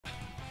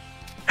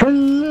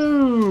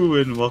Hello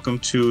and welcome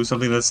to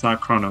something that's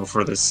not Chrono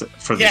for this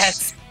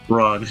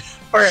run.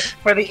 This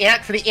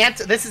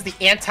is the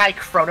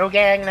anti-Chrono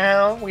gang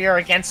now. We are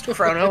against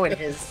Chrono and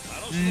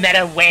his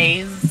meta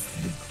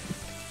ways.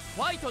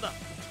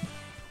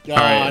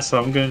 Alright,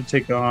 so I'm gonna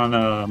take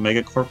on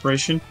Mega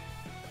Corporation.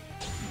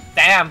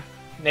 Damn.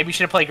 Maybe we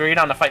should have played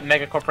Greedon to fight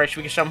Mega Corporation.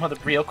 We could show him how the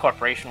real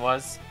corporation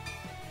was.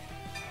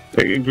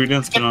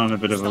 Greedon's been on a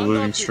bit of a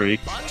losing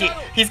streak.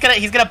 He's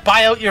gonna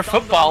buy out your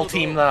football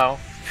team though.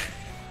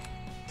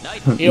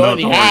 He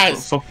already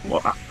has.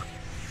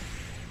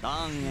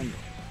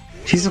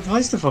 He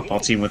supplies the football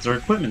team with their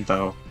equipment,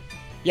 though.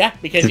 Yeah,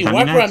 because you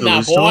work for him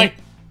now, boy.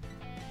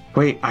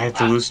 Wait, I have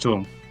to lose to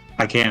him.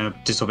 I can't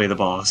disobey the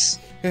boss.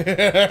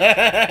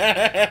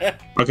 Okay,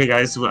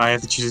 guys, I have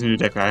to choose a new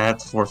deck. I have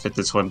to forfeit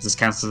this one. This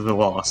counts as a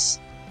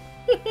loss.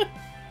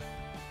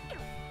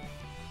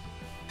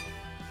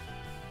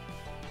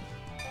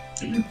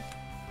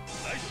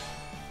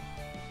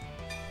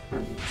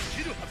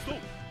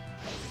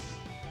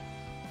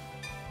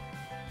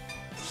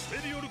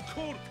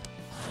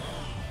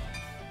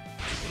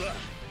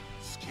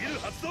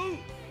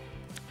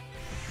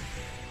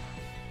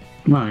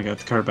 Come on, I got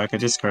the card back. I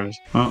discarded.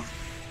 Well,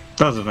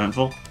 that was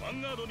eventful.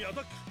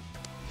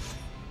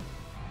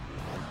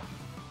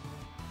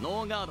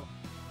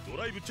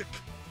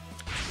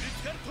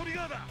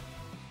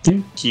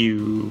 Thank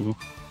you.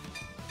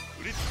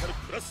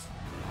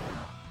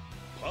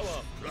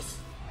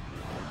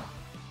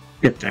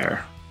 Get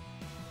there.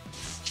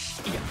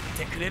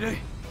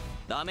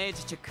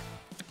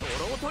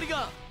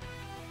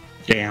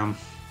 Damn.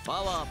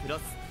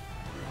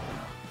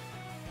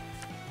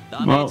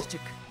 Well,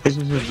 this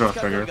is a draw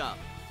trigger.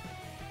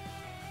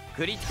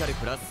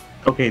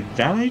 Okay,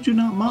 that I do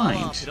not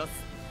mind.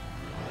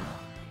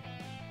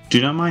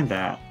 Do not mind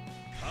that.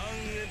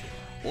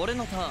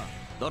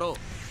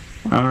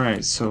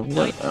 Alright, so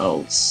what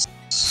else?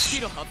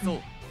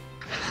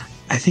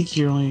 I think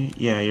you're only...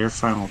 yeah, your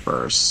Final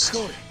Burst.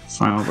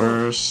 Final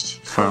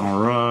Burst,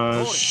 Final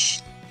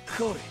Rush...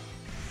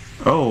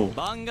 Oh.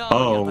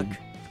 Oh.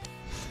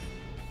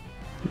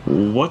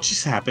 What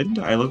just happened?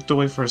 I looked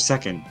away for a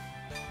second.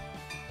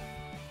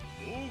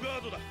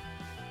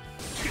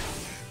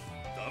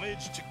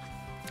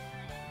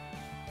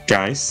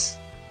 Guys.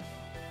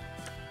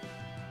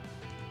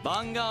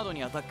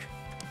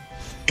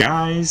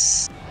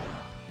 Guys.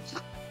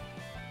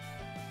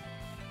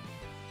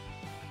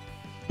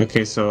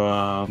 Okay,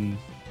 so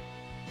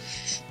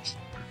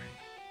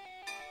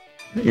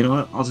you know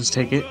what? I'll just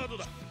take it.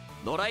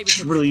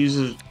 Should really use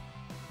it.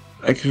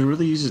 I could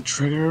really use a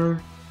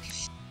trigger.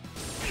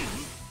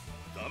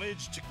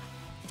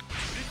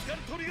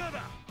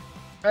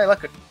 Hey,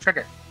 look, a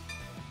trigger.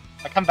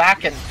 I come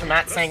back and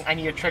Matt's saying I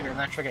need a trigger, and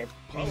that trigger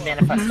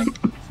manifesting.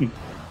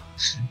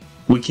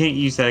 We can't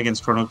use that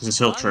against Chrono because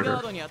he'll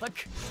trigger.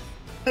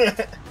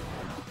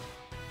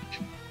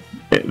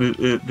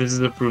 This is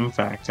a proven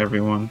fact,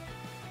 everyone.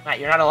 Matt,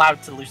 you're not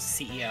allowed to lose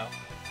the CEO.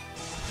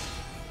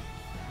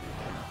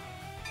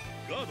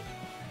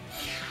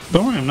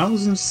 Don't worry, I'm not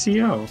losing to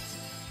CEO.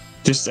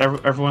 Just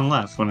everyone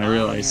left when I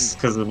realized,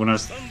 because when I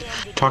was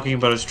talking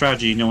about a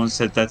strategy, no one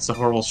said that's a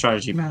horrible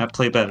strategy, Matt.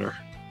 Play better.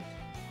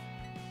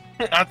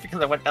 That's because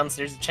I went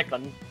downstairs to check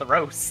on the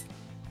roast.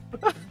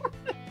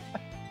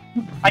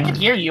 I could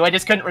hear you, I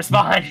just couldn't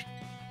respond.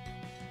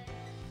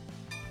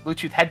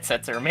 Bluetooth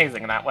headsets are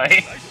amazing in that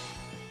way.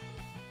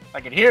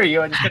 I could hear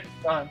you, I just couldn't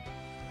respond.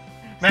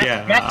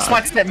 Matt just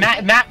wants to.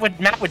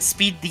 Matt would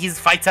speed these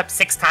fights up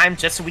 6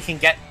 times just so we can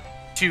get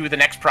to the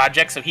next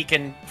project, so he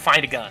can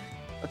find a gun.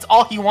 That's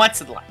all he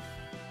wants in life.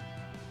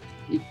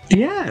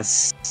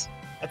 Yes.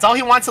 That's all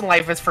he wants in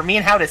life is for me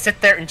and How to sit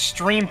there and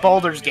stream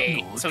Baldur's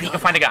Gate so he can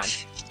find a gun.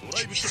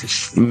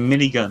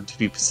 Minigun, to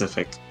be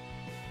specific.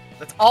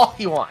 That's all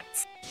he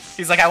wants.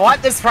 He's like, I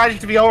want this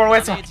project to be over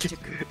with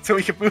so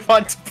we can move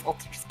on to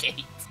Baldur's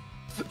Gate.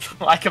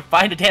 So I can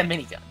find a damn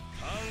minigun.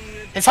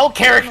 His whole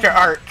character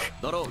arc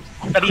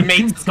that he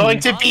makes is going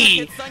to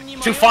be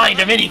to find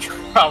a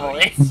minigun,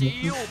 probably.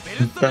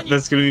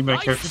 That's going to be my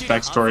character's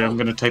backstory. I'm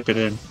going to type it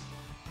in.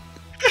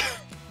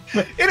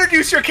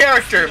 Introduce your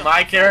character.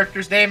 My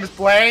character's name is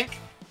blank.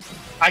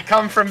 I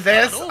come from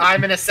this.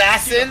 I'm an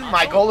assassin.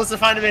 My goal is to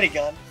find a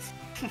minigun.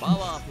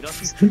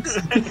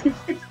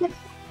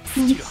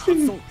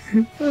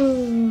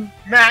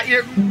 Matt,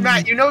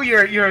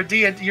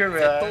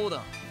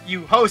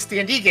 you host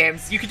D&D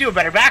games. You could do a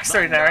better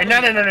backstory there. Right?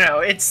 No.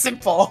 It's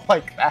simple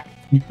like that.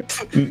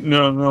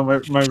 No.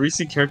 My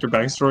recent character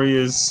backstory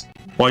is,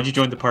 why'd you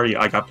join the party?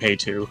 I got paid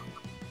to.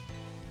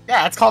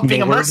 Yeah, it's called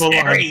being a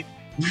mercenary.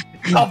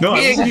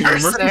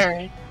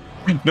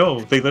 No,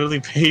 they literally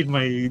paid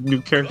my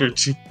new character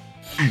to,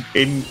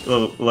 in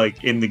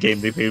the game,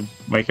 they paid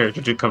my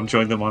character to come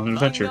join them on an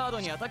adventure.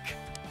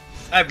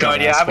 I have no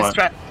idea.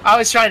 I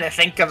was trying to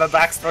think of a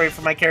backstory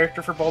for my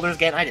character for Baldur's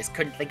Gate, and I just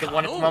couldn't think of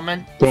one at the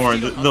moment. Don't worry,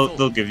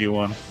 they'll give you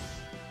one.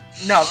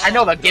 No, I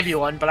know they'll give you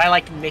one, but I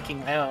like making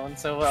my own,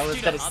 so I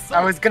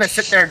was gonna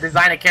sit there and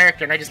design a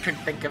character, and I just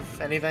couldn't think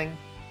of anything.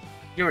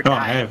 You were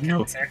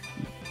dying.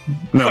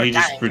 No, he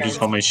just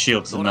reduced all my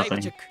shields to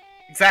nothing.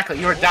 Exactly,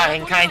 you are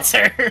dying, kind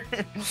sir.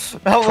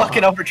 Oh, look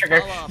it over,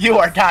 Trigger. You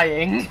are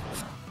dying.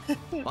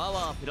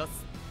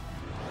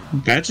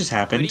 That just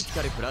happened.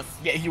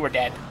 Yeah, you were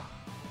dead.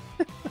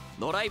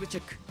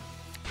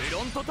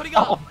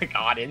 Oh my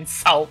god,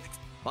 insult.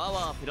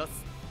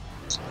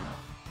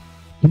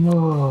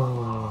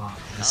 Oh,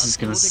 this is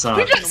gonna suck.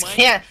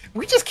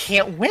 We just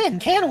can't win,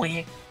 can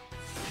we?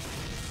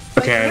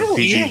 Okay, I have a really?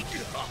 PG.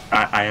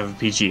 I have a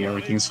PG,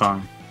 everything's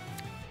fine.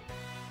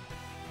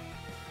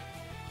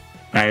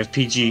 I have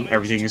PG,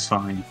 everything is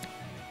fine.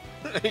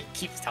 He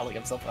keeps telling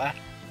himself that.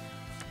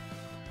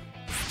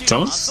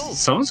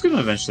 Someone's gonna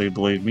eventually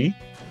believe me.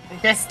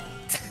 Yes.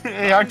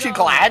 Aren't you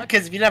glad?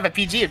 Because if you didn't have a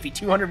PG, it'd be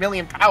 200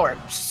 million power.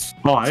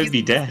 Oh, I'd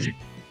be dead.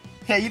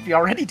 Yeah, you'd be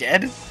already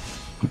dead.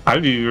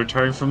 I'd be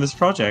retiring from this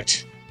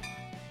project.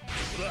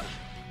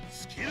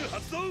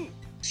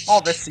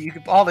 All this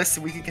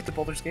so we could get to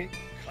Baldur's Gate.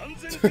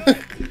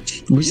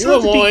 You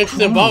were more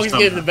interested in Baldur's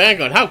Gate than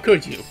Vanguard. How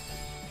could you?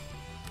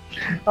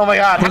 Oh my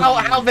god,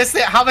 how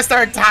missed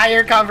our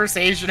entire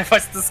conversation of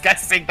us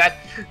discussing that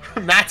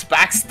Matt's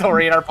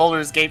backstory in our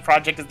Baldur's Gate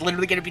project is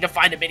literally going to be to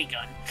find a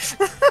minigun.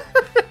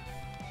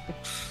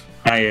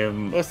 I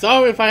am. Well,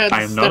 sorry if I had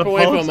to step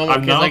away for a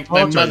moment because like,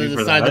 my mother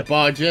decided to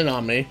barge in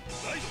on me.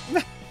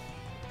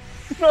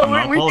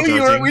 No, we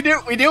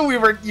knew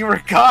you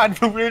were gone,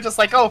 but we were just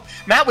like, oh,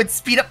 Matt would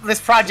speed up this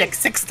project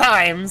 6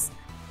 times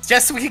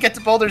just so we could get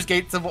to Baldur's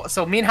Gate,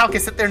 so me and Hal can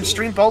sit there and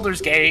stream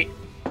Baldur's Gate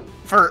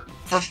for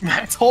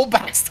Matt's whole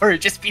backstory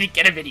just be to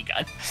get a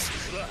minigun.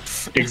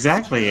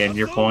 Exactly, and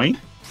your point?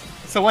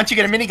 So once you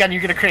get a minigun,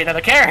 you're gonna create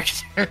another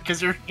character,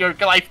 because your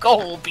life goal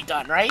will be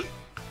done, right?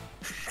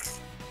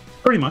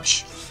 Pretty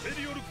much.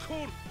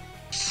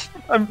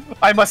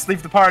 I must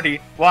leave the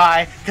party.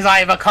 Why? Because I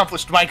have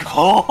accomplished my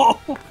goal.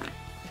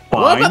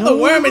 What about the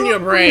worm in your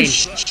brain?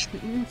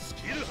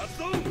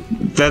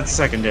 That's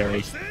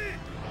secondary.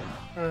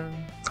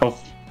 Oh,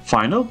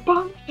 final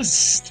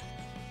boss.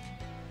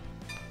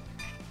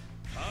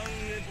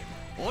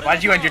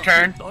 Why'd you end your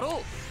turn?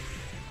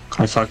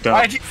 I fucked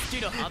up.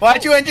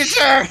 Why'd you end your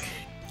turn?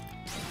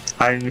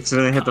 I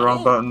accidentally hit the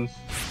wrong button.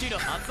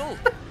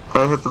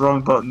 I hit the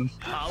wrong button.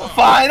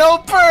 Final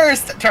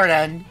burst! Turn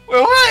end.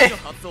 Why?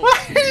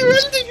 Why are you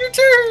ending your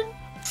turn?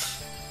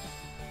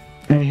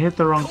 I hit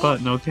the wrong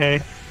button,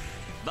 okay?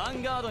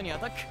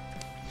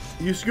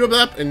 You screwed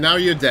up and now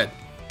you're dead.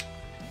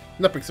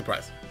 No big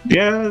surprise.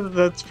 Yeah,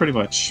 that's pretty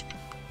much.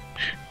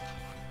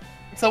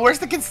 So where's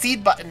the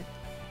concede button?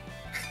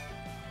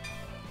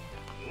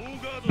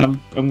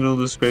 I'm gonna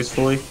lose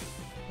gracefully.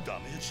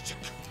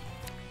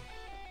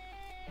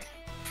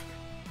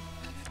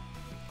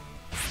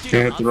 I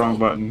hit the wrong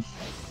button.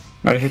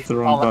 I hit the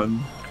wrong button.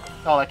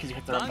 Oh, because you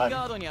hit the wrong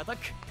button.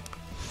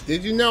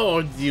 Did you know,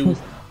 or did you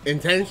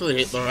intentionally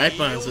hit the right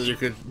button so you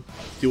could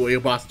do what your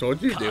boss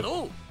told you to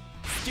do?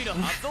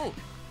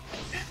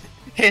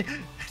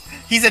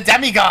 He's a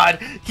demigod!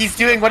 He's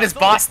doing what his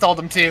boss told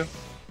him to.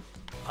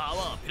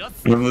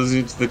 I'm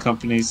losing to the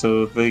company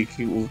so they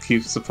will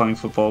keep supplying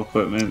football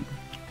equipment.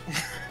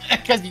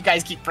 Because you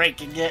guys keep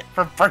breaking it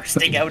for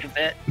bursting out of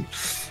it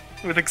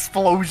with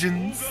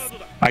explosions.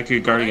 I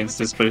could guard against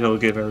this, but he'll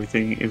give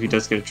everything if he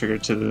does get a trigger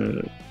to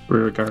the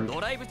rear guard.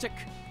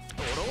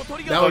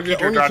 That would be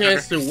the only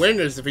chance to win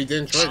is if he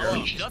didn't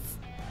trigger.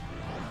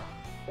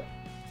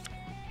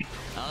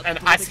 And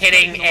us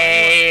hitting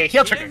a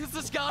heal trigger.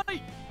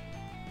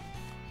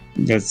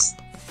 That's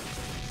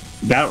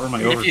that were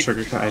my over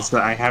trigger guys,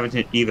 but I haven't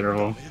hit either of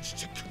them.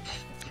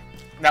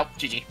 Nope,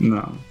 GG.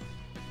 No.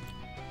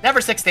 Never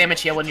 6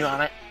 damage heal when you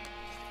on it.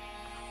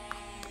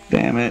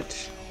 Damn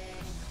it.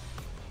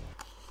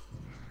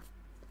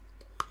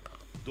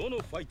 That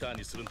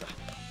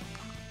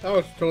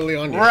was totally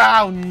on you.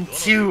 Round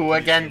 2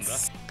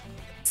 against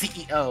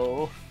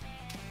CEO.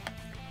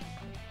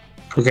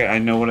 Okay, I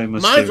know what I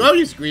must do. Might as well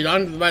use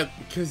Greedon,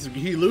 because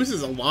he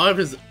loses a lot of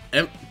his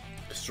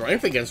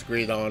strength against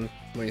Greedon,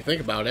 when you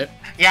think about it.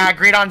 Yeah,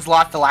 Greedon's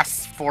lost the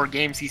last 4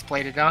 games he's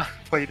played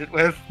it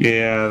with.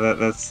 Yeah,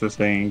 that's the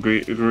thing.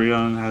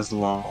 Greedon has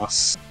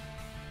lost.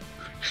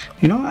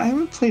 You know, I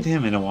haven't played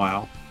him in a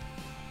while.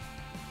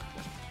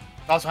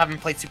 Also haven't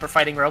played Super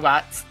Fighting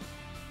Robots.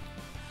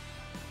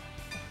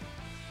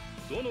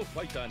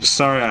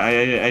 Sorry,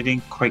 I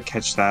didn't quite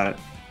catch that.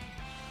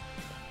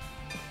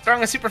 What's wrong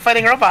with Super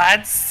Fighting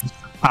Robots?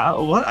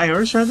 What? I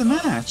already started the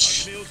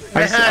match.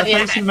 I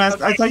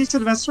thought you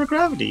said Master of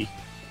Gravity.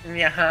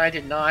 Yeah, I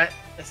did not.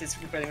 This is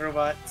Super Fighting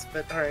Robots,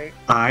 but alright.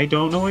 I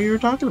don't know what you were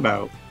talking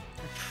about.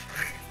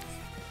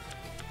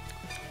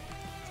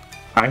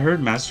 I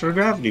heard Master of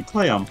Gravity.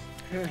 Play him.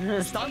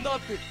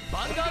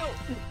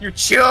 You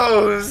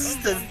chose.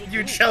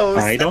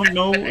 I don't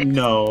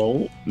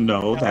know.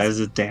 No, that is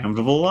a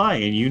damnable lie,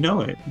 and you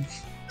know it.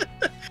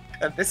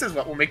 And this is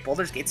what will make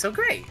Baldur's Gate so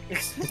great.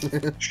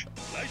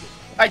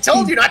 I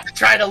told you not to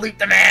try to loot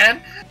the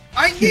man.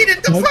 I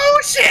needed the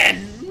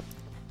potion.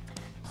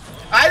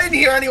 I didn't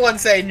hear anyone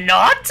say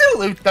not to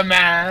loot the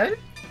man.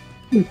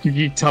 Did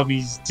you tell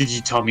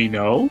me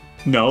no?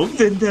 No,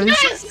 then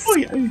Yes!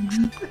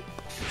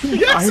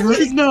 I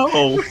heard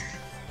no.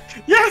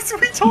 Yes,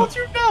 we told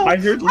you no. I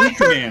heard loot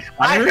the man.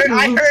 I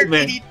heard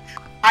man.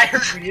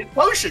 we need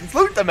potions.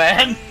 Loot the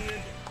man.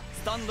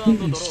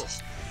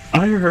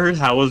 I heard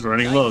Hal was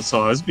running low,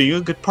 so I was being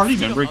a good party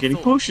member getting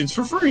potions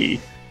for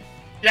free.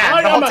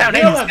 Yeah, the whole town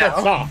hates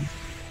us now.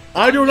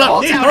 I do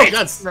not need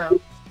potions.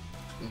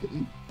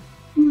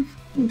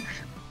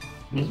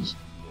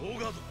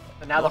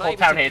 And now the whole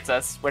town hates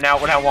us. We're now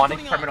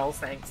wanting criminals.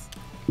 Thanks.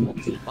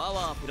 Don't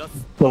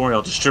worry,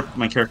 I'll just strip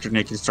my character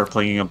naked and start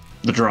playing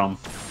the drum.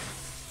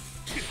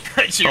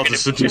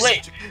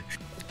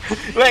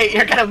 Wait,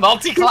 you're gonna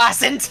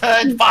multi-class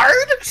into Bard?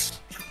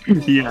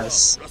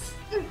 Yes.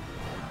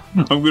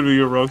 I'm gonna be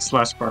a rogue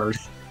 / bard.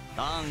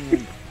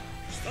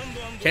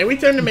 Can we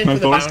turn them into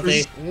the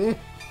bounty?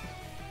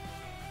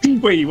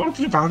 Wait, you want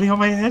to put a bounty on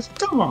my head?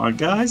 Come on,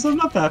 guys, I'm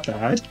not that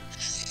bad.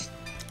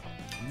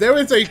 There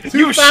is a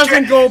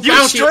 2,000 gold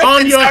bounty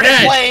on your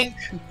head!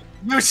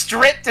 You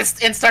stripped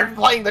and started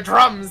playing the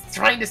drums,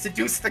 trying to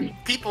seduce the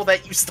people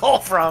that you stole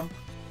from.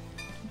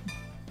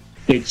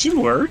 Did you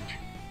work?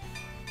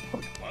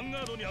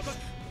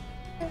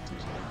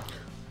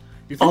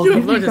 You think you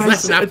have learned his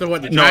lesson after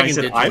what the dragon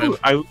did to him?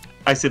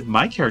 I said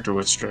my character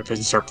would strip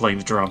and start playing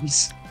the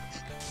drums.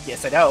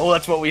 Yes, I know.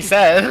 That's what we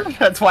said.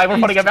 That's why we're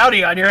putting a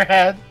bounty on your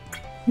head.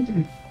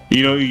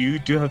 You know, you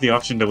do have the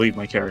option to leave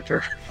my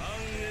character.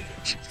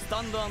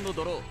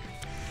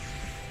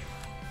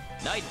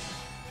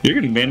 You're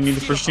gonna ban me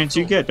the first chance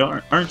you get,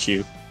 aren't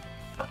you?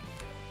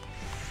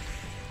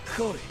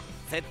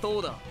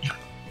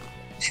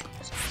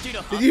 Did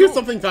you hear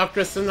something, Doc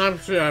Tristen? I'm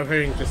sure I'm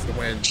hearing just the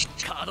wind.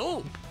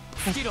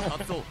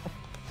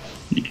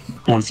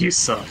 One of you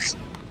sucks.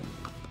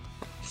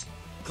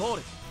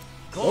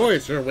 Oh,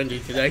 it's sure windy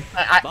today.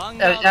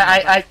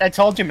 I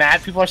told you,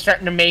 Matt. People are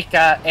starting to make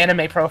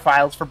anime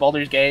profiles for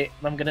Baldur's Gate.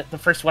 The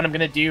first one I'm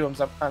gonna do.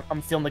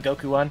 I'm stealing the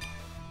Goku one.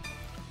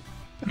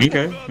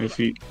 Okay, if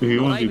you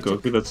want to do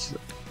Goku,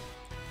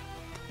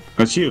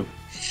 that's you.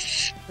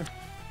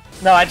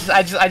 No, I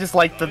just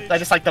like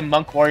the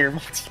monk warrior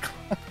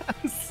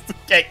multi-class to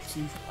get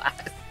key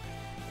class.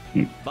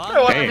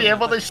 I want to be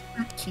able to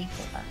shoot key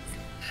class.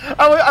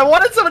 I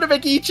wanted someone to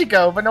make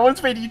Ichigo, but no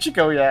one's made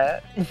Ichigo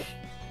yet.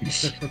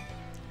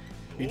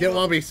 You didn't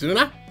want to be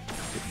Suna?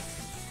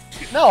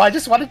 No, I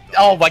just wanted.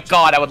 Oh my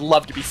god, I would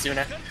love to be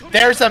Suna.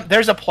 There's a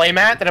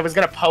playmat that I was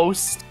gonna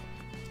post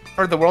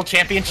for the World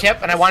Championship,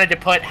 and I wanted to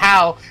put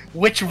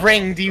which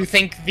ring do you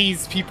think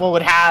these people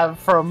would have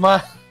from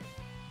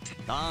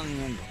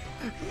Hitman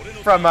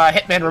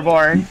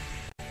Reborn?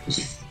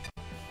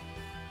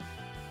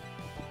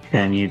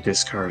 Can you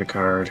discard a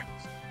card?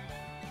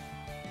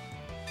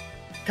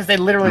 Because they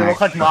literally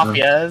look like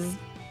mafias.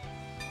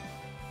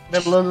 They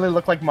literally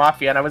look like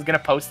mafia, and I was gonna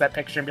post that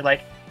picture and be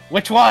like,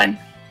 which one?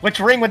 Which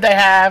ring would they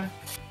have?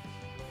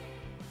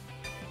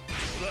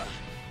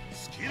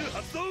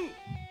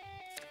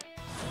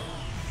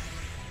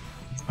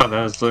 Oh,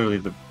 that was literally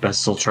the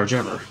best soul charge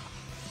ever.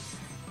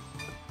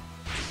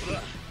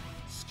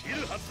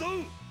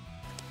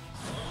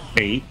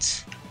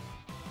 Eight.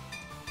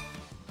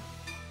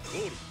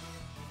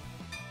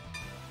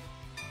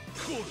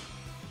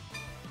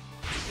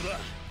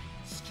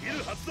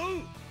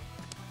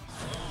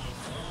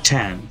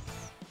 Ten.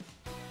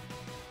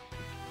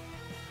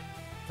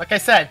 Like I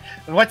said,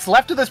 what's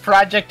left of this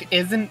project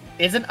isn't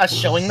us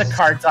showing the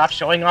cards off,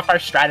 showing off our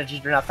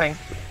strategies or nothing.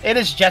 It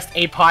is just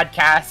a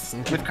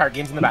podcast with card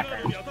games in the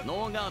background.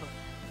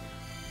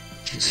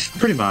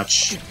 Pretty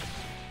much.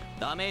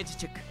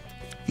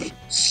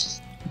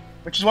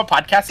 Which is what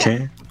podcasts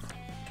are.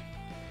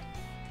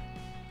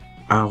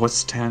 Okay.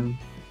 What's 10?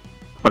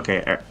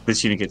 Okay,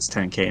 this unit gets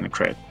 10k and a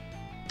crit.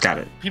 Got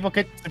it. People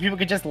could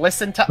just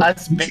listen to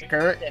us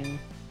bicker and,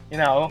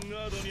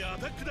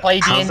 play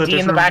D&D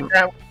in the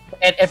background.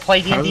 And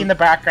play D&D in the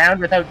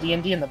background without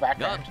D&D in the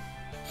background.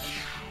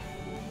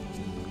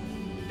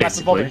 That's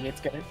what Baldur's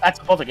Gate's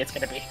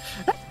gonna be.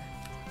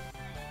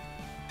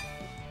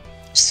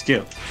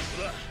 Skill.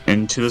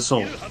 Into the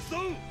soul.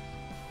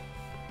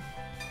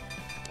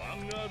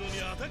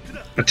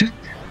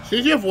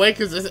 Should you have waited?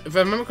 Because if I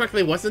remember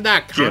correctly, wasn't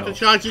that counter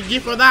charge you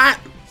give for that?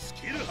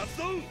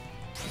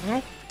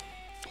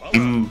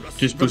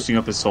 Just boosting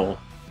up his soul.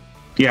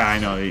 Yeah, I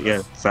know.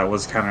 Yeah, that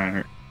was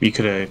counter. You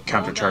could have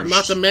countercharged.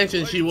 Not to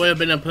mention, she would have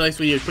been a place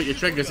where you put your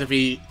triggers if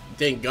he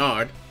didn't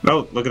guard.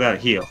 Oh, look at that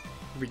heal.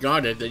 If he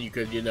guarded, then you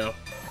could, Wait,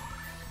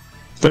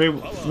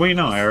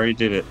 no, I already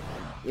did it.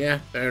 Yeah,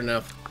 fair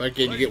enough. But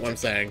you get what I'm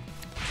saying.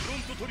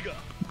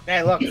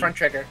 Hey, look, front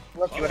trigger.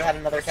 Look, you would have had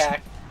another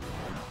attack.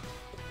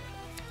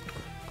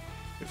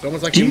 It's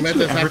almost like you meant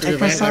this after your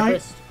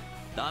Vanguard.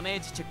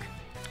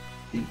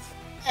 We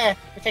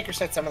take your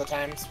side some of the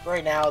times.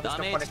 Right now, there's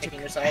no point in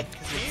taking your side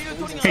because you're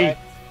losing Hey, side.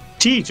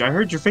 Teach, I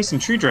heard you're facing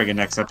Tree Dragon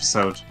next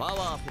episode.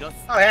 Oh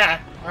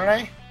yeah,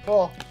 alright,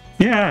 cool.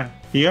 Yeah,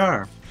 you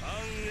are.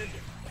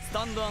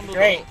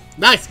 Great.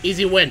 Nice,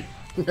 easy win.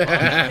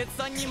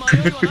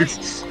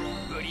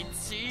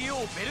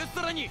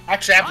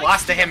 Actually, I've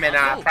lost to him in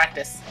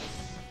practice.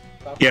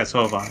 Yeah,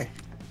 so have I.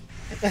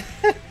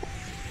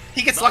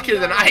 He gets luckier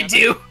than I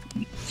do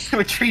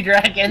with Tree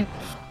Dragon.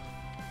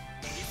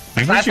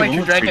 I I guess you play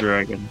won Tree with Tree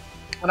Dragon. Dragon.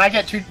 When I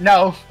get Tree,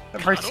 no,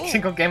 every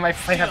single game I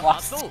play, I've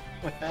lost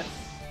with it.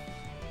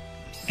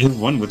 I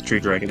won with Tree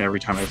Dragon every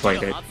time I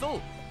played it.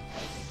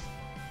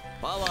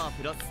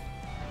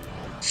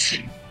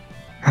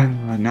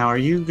 Now, are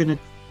you gonna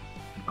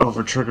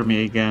over-trigger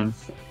me again?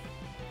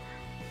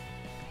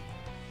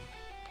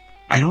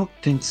 I don't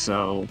think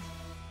so.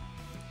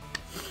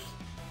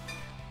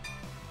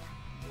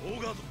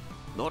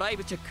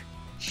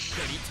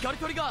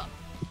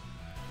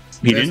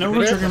 He didn't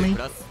over-trigger me.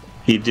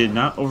 He did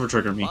not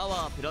over-trigger me.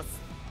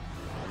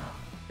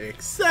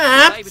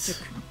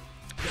 Except...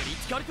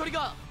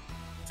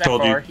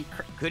 Told you. He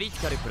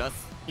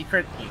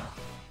crit you.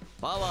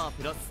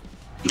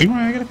 Don't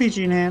worry, I got a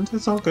PG in hand.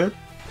 It's all good.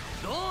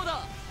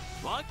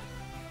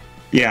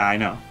 Yeah, I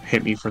know.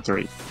 Hit me for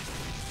 3.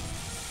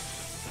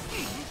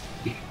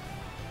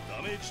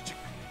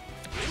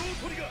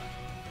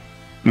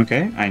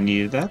 Okay, I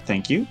needed that.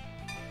 Thank you.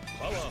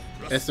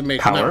 Estimate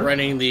Power. not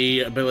running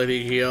the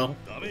ability heal.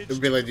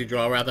 Ability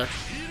draw, rather.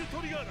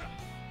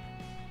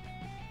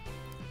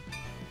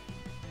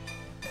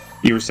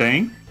 You were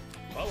saying?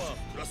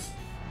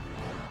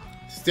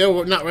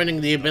 Still not running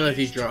the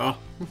ability draw.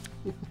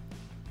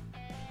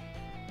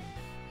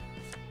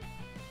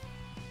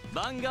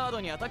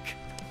 Vanguard にアタック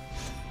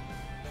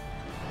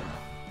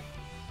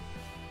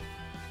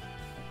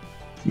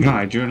No,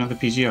 I drew another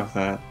PG off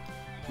that.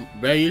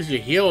 Better use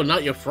your heel,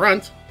 not your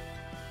front.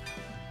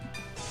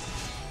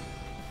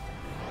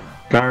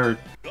 Guard.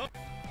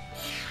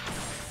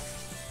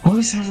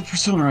 Always have a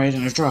Persona Ride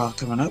and a draw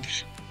coming up.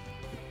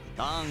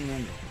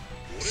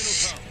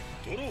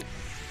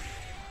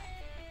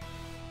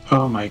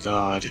 Oh my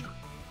god.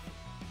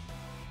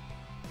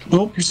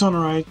 Oh, Persona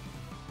Ride.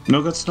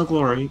 No guts, no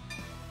glory.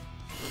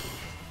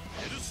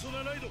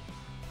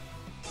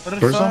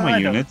 Where's all my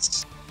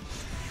units?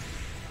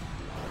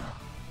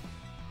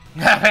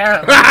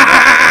 Apparently.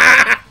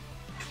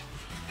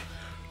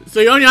 So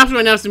your only option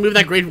right now is to move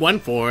that grade 1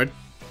 forward.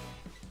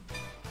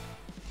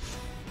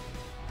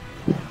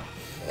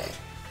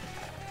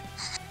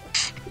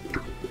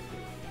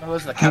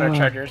 Those are the counter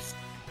chargers.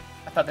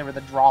 I thought they were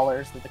the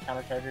drawlers, they're the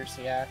counter chargers,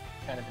 so yeah,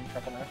 kind of in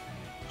trouble now.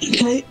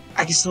 Okay,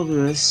 I can still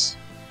do this.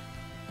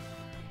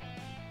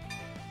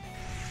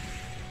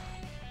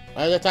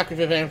 I was attacking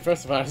with him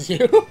first of all, as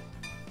you.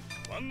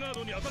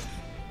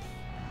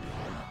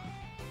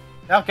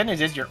 No, good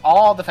news is you're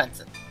all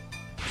defensive.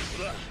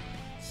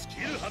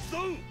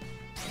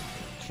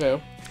 True.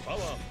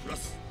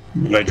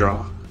 I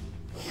draw.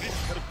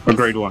 A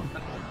grade 1.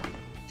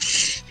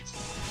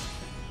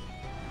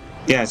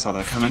 Yeah, I saw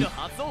that coming.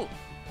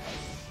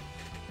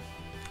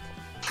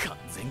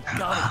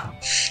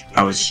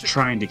 I was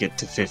trying to get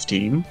to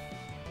 15.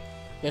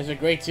 There's a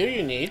grade 2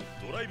 you need.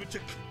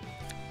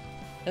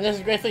 And there's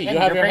a grade 3. Yeah, You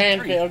have you're your grade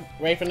hand 3. filled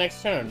ready for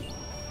next turn.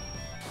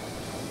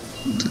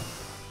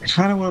 I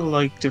kind of would have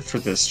liked it for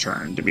this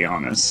turn, to be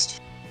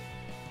honest.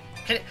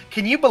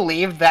 Can you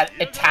believe that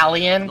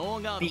Italian,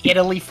 the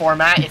Italy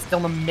format, is still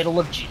in the middle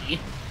of G?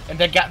 And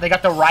they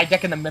got the ride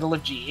deck in the middle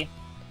of G?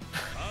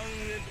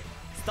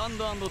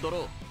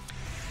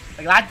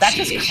 Like that's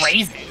just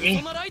crazy.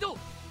 They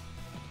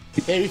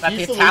That the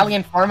refuse to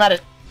Italian format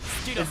is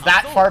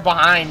that far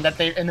behind that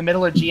they're in the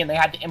middle of G and they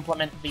had to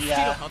implement the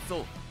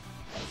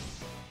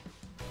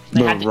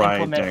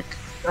Ride deck.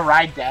 the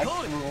ride deck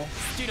rule.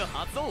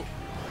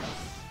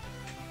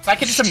 So I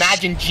could just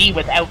imagine G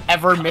without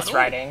ever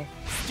misriding.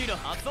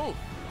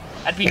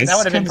 That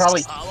would have been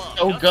probably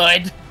so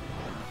good.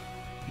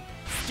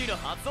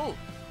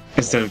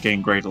 Instead of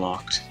getting grade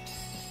locked.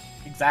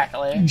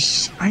 Exactly.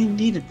 I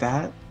needed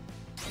that.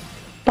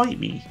 Bite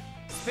me.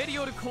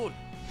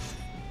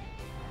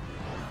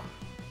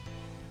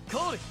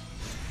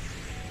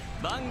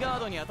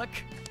 Vanguard にアタック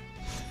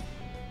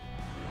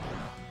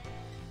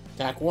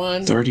Attack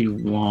 1.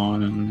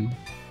 31.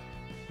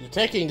 You're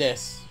taking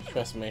this.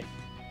 Trust me.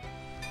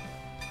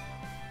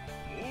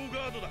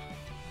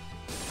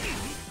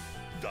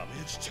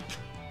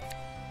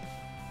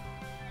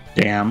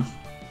 Damn.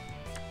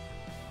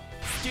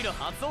 スキル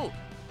発動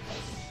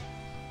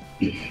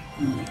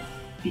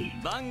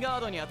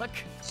Vanguard にアタッ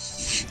ク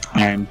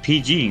I'm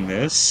PGing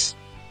this.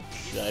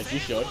 As you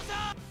should.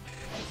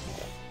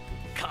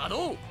 稼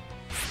働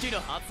スキル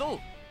発動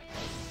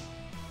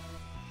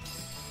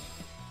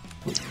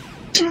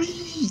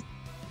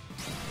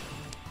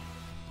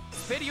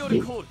スペリオ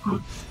ルコー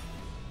ル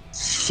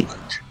ス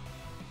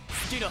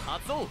キル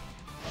発動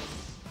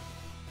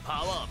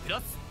パワープ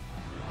ラス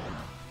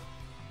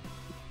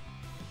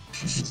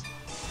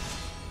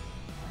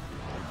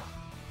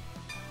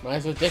Might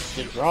as well ditch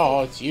the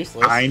draw. It's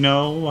useless. I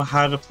know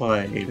how to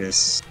play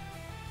this.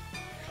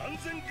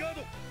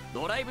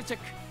 ドライブチェッ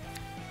ク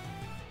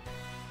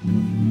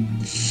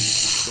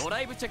ド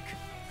ライブチェック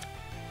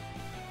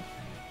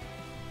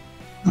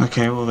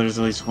Okay, well, there's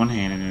at least one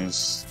hand in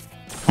his...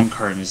 One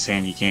card in his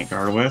hand you can't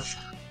guard with.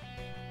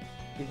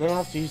 You're gonna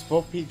have to use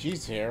both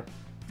PGs here.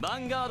 ヴ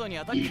ァンガードに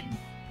アタック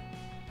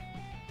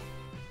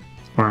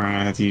Or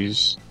I have to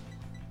use...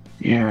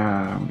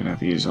 Yeah, I'm gonna have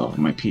to use all of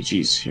my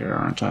PGs here,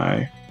 aren't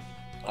I?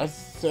 I'd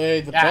say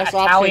the Yeah, best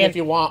option if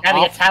you want. Yeah,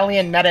 the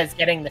Italian meta is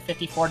getting the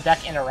 54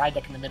 deck and a ride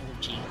deck in the middle of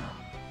G.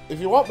 If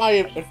you want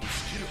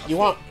if you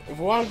want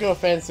to go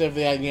offensive,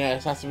 then yeah,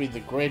 it has to be the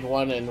grade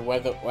 1 and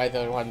whether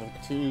one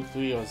 2,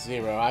 3, or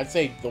 0. I'd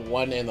say the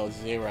 1 and the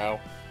 0,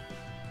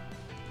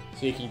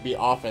 so you can be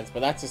offense.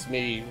 But that's just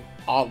me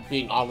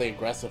being oddly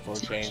aggressive for a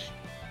change.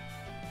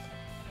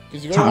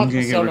 Because you're gonna want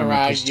the Persona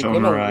Ride. You're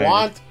gonna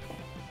want.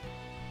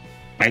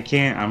 I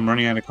can't. I'm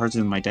running out of cards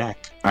in my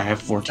deck. I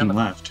have 14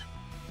 left.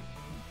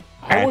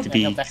 I have to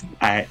be.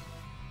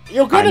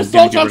 You're gonna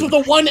Soul Charge with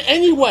the 1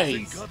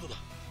 anyways.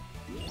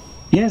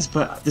 Yes,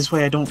 but this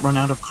way I don't run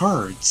out of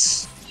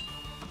cards.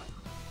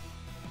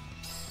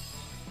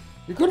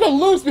 You're gonna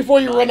lose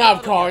before you run out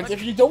of cards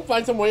if you don't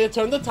find some way to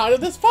turn the tide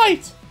of this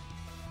fight.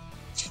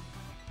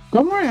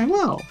 Don't worry, I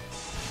will.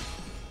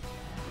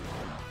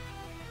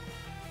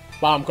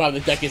 Bomb card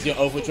of the deck is your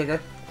over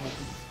trigger.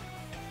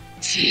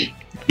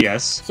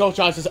 Yes. Soul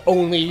Charge is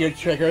only your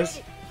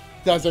triggers.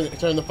 Doesn't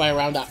turn the fight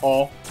around at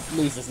all.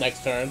 Loses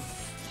next turn.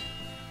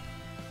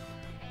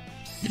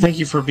 Thank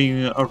you for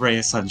being a ray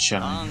of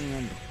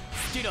sunshine.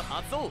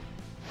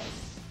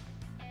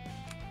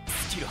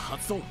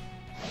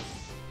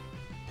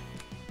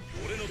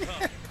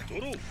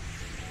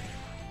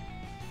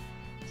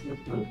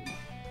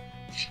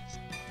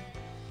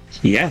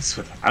 Yes,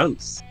 with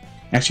house.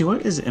 Actually,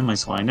 what is in my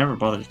soul? I never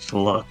bothered to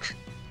look.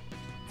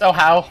 So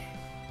how?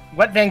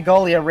 What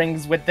Vangolia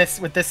rings would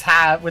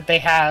they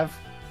have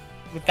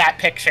with that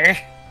picture?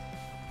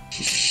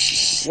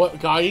 What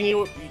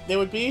Guardian they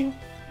would be?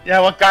 Yeah,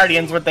 what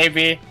Guardians would they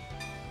be?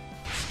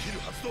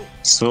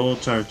 Soul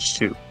Charge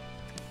 2.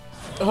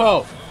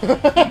 Oh.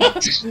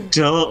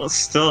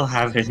 Still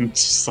haven't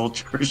Soul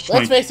Charged.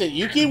 Let's face it,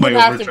 Yuki would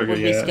have to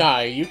be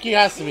Sky. Yuki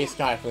has to be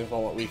Sky from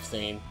what we've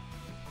seen.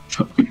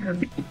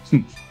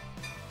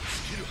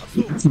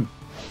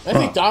 I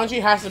think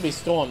Donji has to be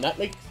Storm. That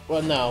makes...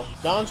 Well, no.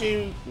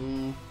 Donji...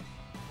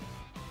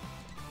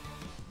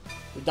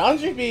 Would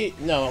Donji be...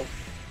 No.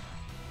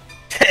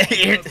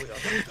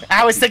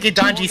 I was thinking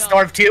Donji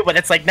Storm too, but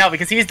it's like, no,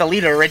 because he's the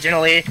leader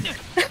originally.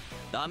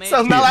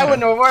 So no, that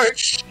wouldn't have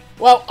worked.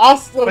 Well,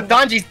 also... But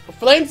Donji's...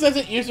 Flames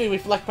doesn't usually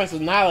reflect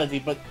personality,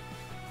 but...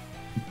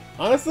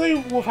 Honestly,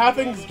 with how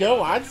things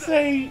go, I'd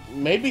say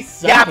maybe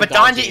some. Yeah, but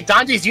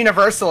Donji's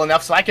universal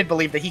enough, so I could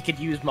believe that he could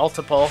use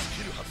multiple.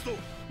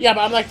 Yeah,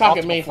 but I'm like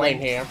talking main flame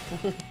here.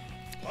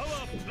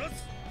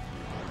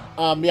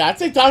 Yeah, I'd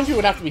say Donji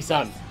would have to be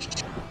Sun.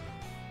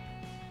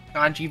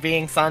 Donji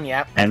being Sun,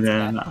 yeah. And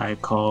then I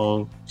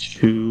call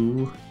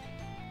 2.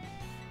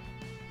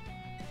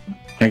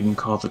 I can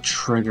call the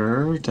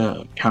trigger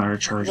to counter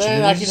charges.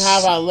 Then I can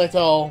have a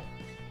little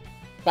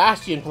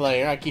Bastion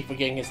player. I keep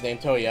forgetting his name,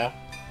 Toya.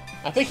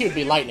 I think he would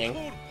be Lightning.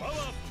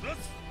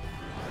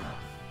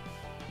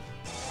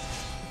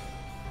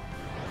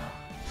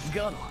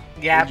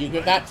 Yeah. Would you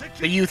give that?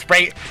 The Youth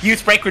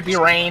Break would be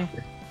Rain.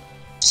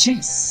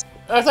 Jeez.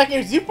 I was like,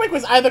 if Youth Break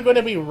was either going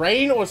to be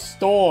Rain or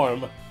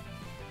Storm.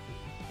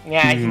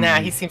 Yeah, nah,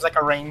 he seems like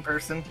a Rain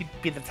person. He'd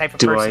be the type of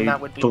person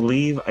that would be. Do I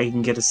believe I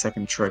can get a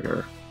second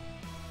trigger?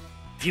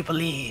 If you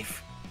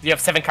believe. You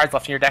have 7 cards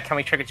left in your deck. How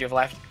many triggers do you have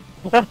left?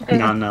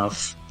 Not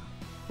enough.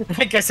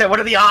 Like I said, what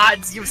are the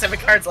odds? You have 7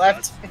 cards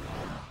left.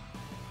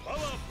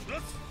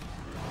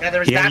 Yeah,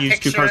 there was that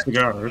picture. 2 cards to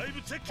guard.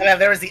 Yeah,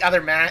 there was the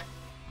other mat.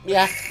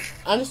 Yeah,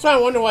 I'm just trying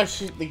to wonder what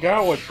the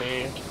girl would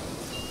be.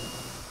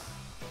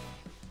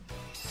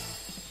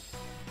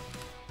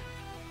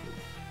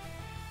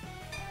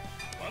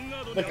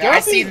 I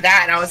seen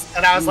that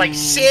and I was like,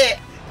 shit.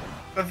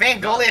 But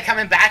Vangolia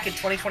coming back in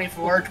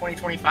 2024,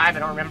 2025. I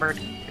don't remember if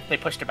they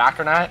pushed it back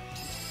or not.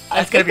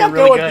 That's gonna be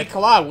really good. Would be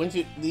Cloud, wouldn't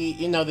you?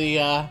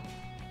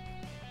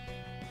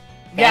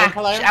 Yeah,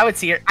 I would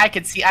see her. I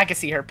could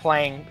see her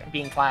playing,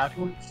 being Cloud.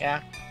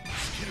 Yeah.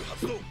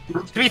 To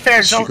be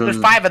fair,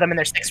 there's 5 of them and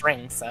there's 6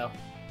 rings, so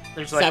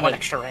there's like 1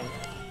 extra ring.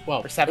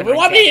 Well, or 7 if we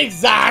want to be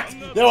exact,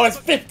 there was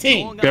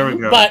 15. There we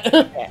go. But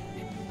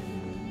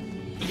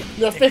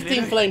there are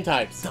 15 flame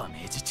types.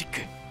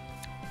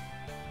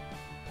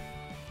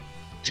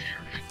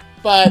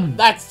 But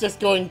that's just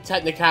going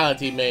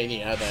technicality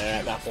mania there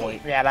at that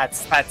point. Yeah,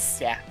 that's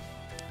yeah.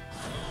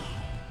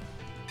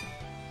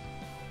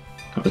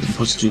 I was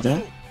supposed to do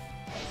that.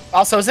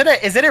 Also, is it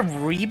a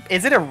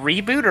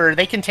reboot or are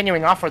they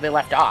continuing off where they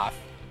left off?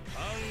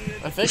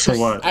 I think so.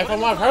 What?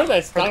 From what I've heard,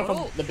 they're starting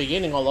from the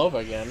beginning all over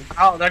again.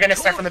 Oh, they're gonna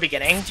start from the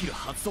beginning.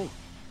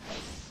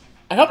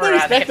 I hope they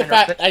respect the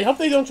fact. I hope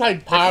they don't try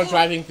power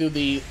driving through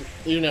the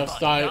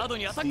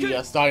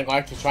starting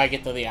arc to try to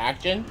get to the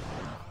action.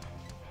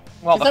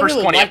 Well, the first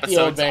 20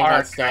 episodes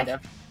are kind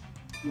of.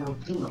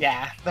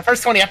 Yeah, the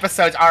first 20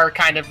 episodes are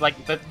kind of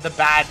like the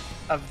bad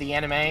of the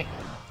anime.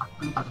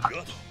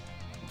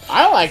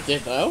 I liked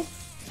it though.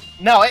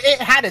 No, it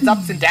had its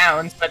ups and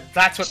downs, but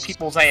that's what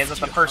people say is that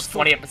the first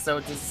 20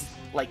 episodes is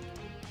like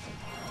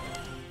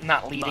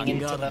not leading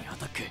into the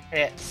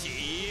hit.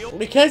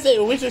 Because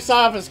we just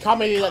saw of his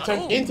comedy that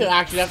turned into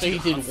action after he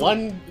did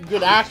one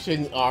good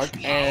action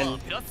arc, and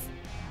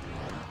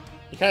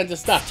he kind of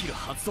just stuck. You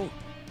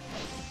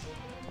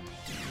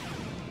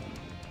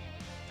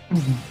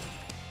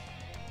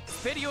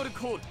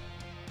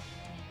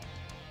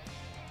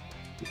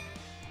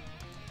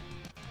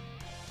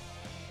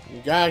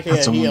gotta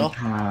get a heal.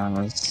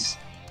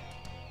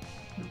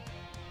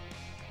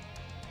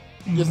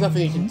 There's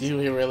nothing you can do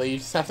here, really. You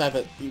just have to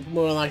have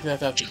more likely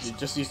have to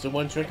just use the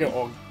one trigger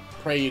or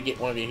pray you get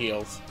one of your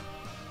heals.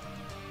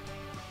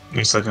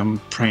 It's like I'm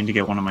praying to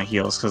get one of my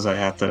heals because I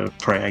have to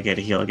pray I get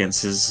a heal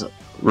against his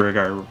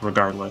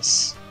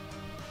regardless.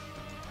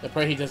 I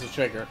pray he does a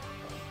trigger.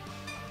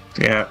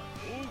 Yeah.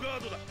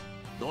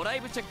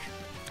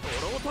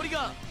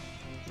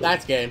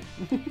 That's game.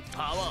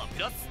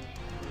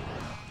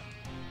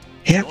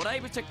 Yep.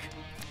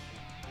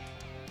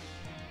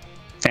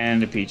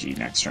 And a PG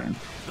next turn.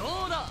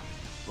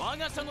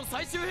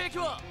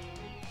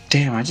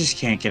 Damn, I just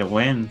can't get a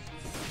win.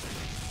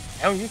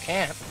 No, you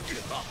can't.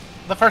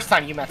 The first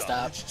time you messed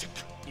up,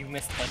 you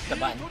misclicked the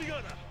button.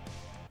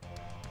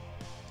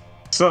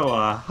 So,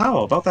 how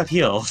about that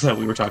heal that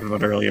we were talking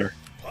about earlier?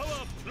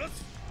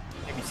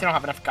 If you still don't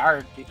have enough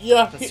guard.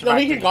 Yeah, no,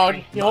 he can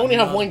guard. You only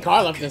have one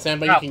card left in his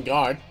hand, but you can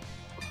guard.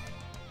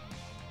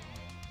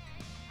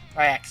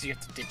 Oh yeah, because you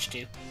have to ditch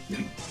too.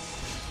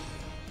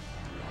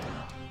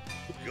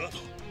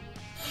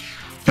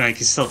 But I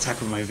can still attack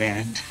with my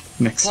Van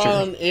next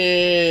Problem turn.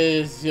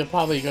 is, you're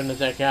probably gonna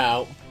deck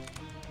out.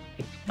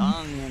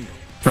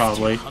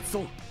 Probably.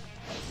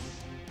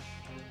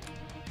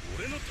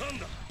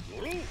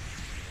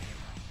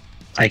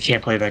 I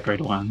can't play that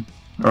grade 1,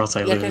 or else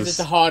I Yeah, because lose. it's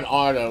a hard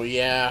auto,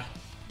 yeah.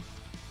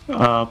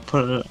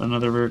 Put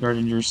another rear guard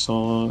in your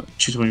soul.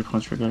 Choose one of your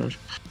opponent's rear guard.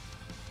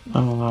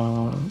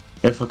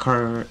 If a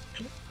card...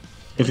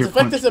 If your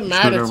effect doesn't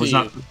matter to was you.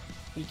 not...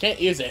 You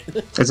can't use it.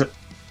 Is it?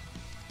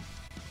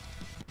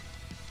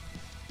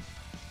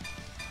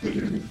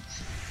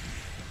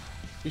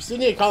 You still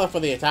need a color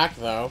for the attack,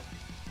 though.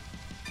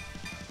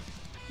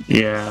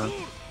 Yeah.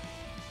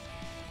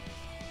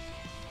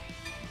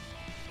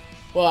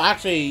 Well,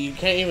 actually, you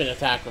can't even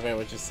attack with it,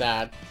 which is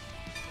sad.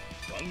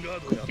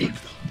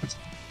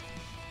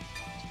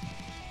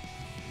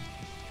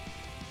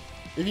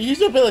 If you use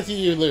your ability,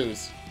 you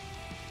lose.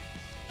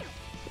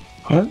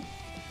 What?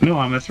 No,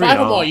 I'm a 3.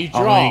 Furthermore, you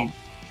draw.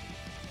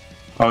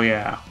 Oh,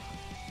 yeah.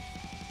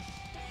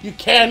 You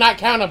cannot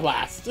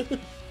counterblast.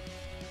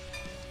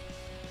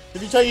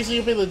 If you try to use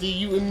your ability,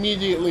 you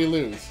immediately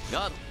lose.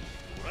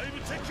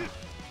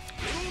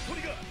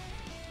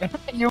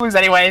 You lose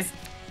anyways.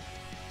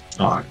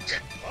 Fuck.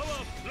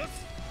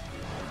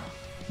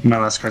 My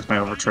last card's my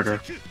over trigger.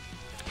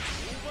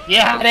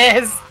 Yeah,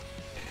 it is.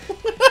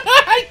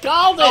 I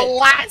called The it!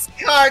 last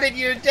card in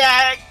your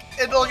deck,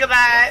 and look at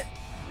that.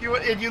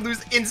 You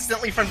lose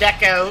instantly from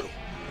deck out.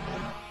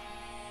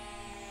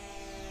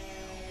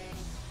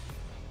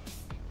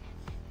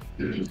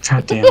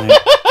 God damn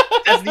it.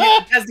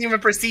 Doesn't even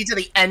proceed to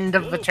the end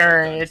of the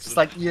turn. It's just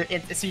like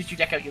as soon as you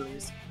deck out, you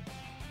lose.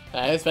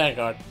 It's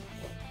Vanguard.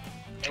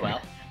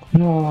 Well.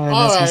 No, that's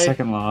my Alright.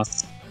 second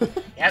loss.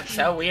 Yep.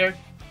 So we're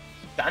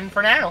done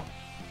for now.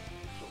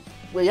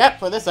 Well, yep,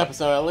 for this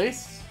episode at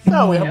least.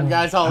 So we hope you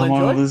guys all I'm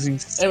on a enjoyed. losing...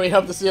 And we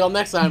hope to see you all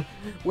next time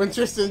when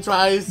Tristen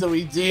tries to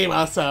redeem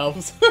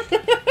ourselves.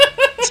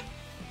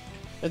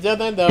 Until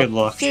then, though, Good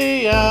luck.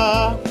 see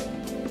ya!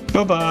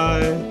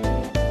 Bye-bye.